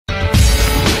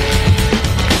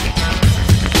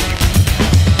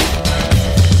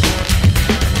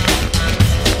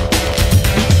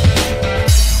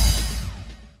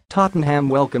Tottenham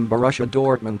welcomed Borussia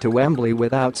Dortmund to Wembley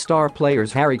without star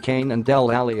players Harry Kane and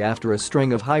Dele Alli after a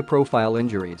string of high-profile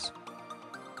injuries.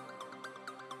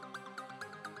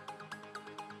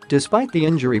 Despite the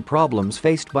injury problems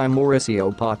faced by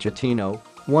Mauricio Pochettino,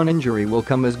 one injury will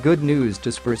come as good news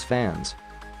to Spurs fans.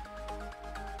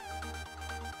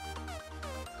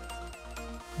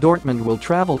 Dortmund will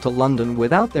travel to London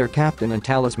without their captain and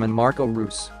talisman Marco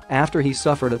Reus after he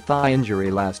suffered a thigh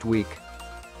injury last week.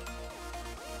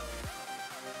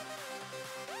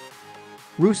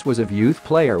 Reus was a youth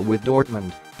player with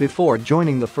Dortmund before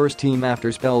joining the first team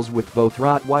after spells with both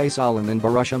Weiss Ahlen and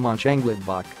Borussia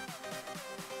Monchengladbach.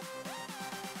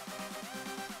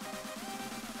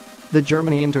 The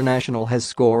Germany international has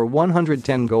scored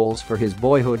 110 goals for his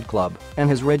boyhood club and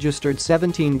has registered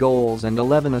 17 goals and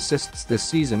 11 assists this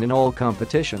season in all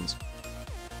competitions.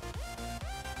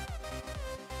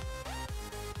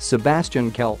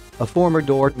 Sebastian Kehl, a former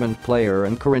Dortmund player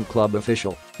and current club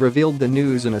official, revealed the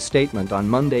news in a statement on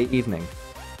Monday evening.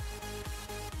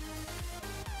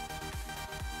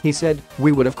 He said,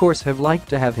 "We would of course have liked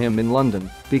to have him in London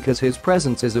because his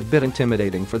presence is a bit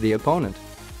intimidating for the opponent.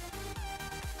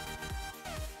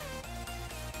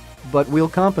 But we'll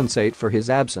compensate for his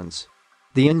absence."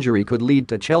 The injury could lead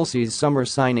to Chelsea's summer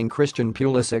signing Christian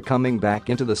Pulisic coming back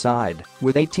into the side,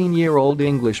 with 18-year-old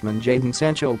Englishman Jadon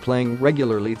Sancho playing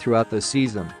regularly throughout the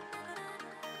season.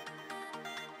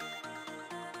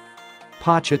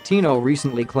 Pochettino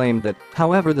recently claimed that,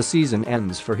 however the season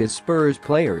ends for his Spurs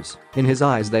players, in his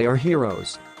eyes they are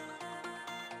heroes.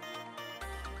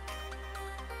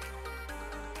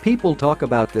 "People talk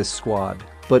about this squad,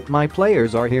 but my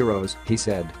players are heroes," he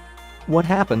said. "What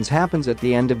happens at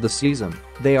the end of the season,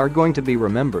 they are going to be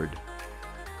remembered."